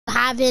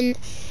haven't,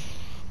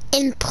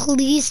 and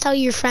please tell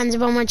your friends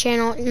about my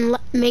channel and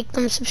make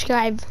them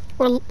subscribe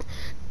or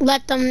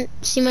let them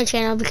see my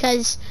channel,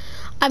 because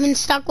I've been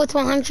stuck with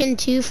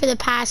 102 for the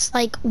past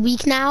like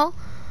week now.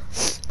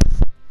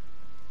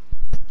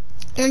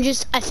 And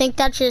I think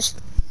that's just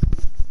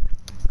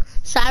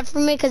sad for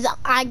me, because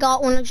I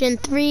got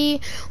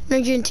 103,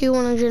 102,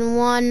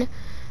 101,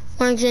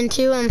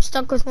 102, and I'm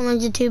stuck with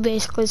 102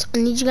 basically. So I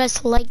need you guys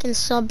to like and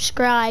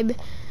subscribe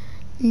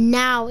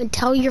now and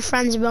tell your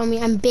friends about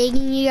me. I'm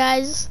begging you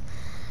guys.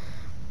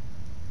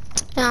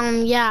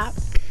 Yeah.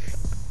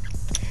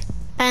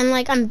 And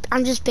like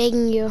I'm just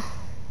begging you.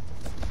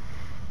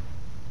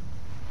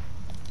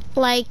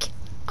 Like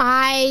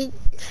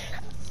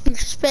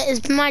it's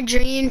been my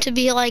dream to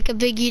be like a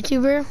big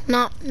YouTuber.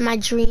 Not my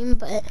dream,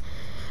 but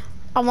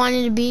I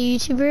wanted to be a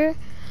YouTuber,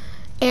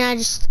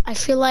 and I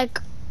feel like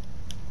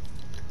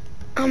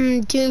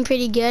I'm doing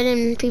pretty good,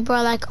 and people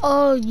are like,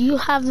 oh, you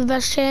have the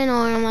best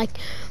channel, and I'm like,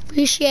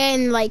 appreciate it,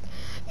 and like,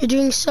 you're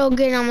doing so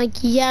good, and I'm like,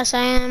 yes, I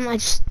am. I'm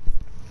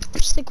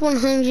stick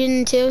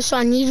 102, so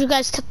I need you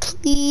guys to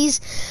please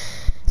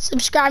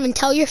subscribe and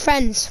tell your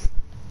friends,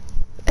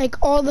 like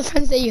all the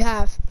friends that you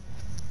have.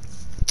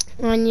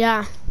 And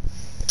yeah,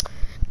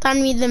 that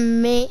mean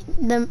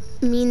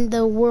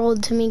the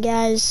world to me,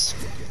 guys.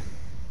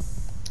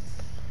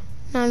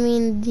 I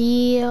mean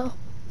the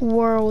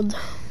world.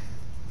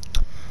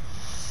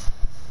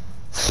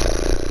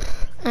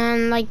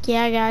 And like,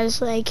 yeah, guys,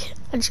 like,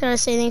 I just gotta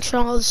say thanks for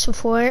all the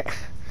support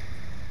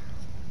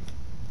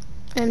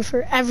and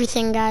for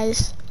everything,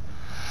 guys.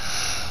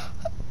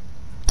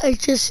 I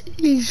just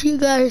need you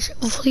guys,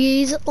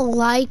 please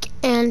like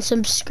and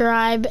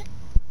subscribe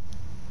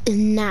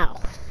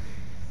now.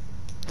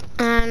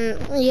 And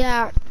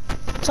yeah,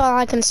 that's all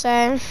I can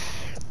say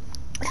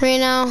right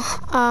now.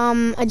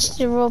 I just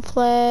did a role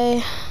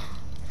play.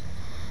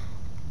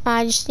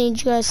 I just need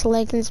you guys to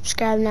like and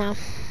subscribe now.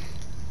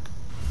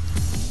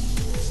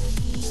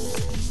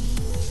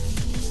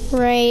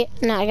 Right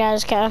now,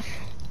 guys, go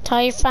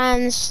tell your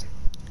friends,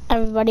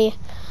 everybody,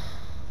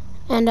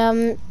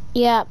 and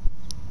yeah,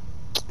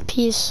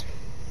 peace.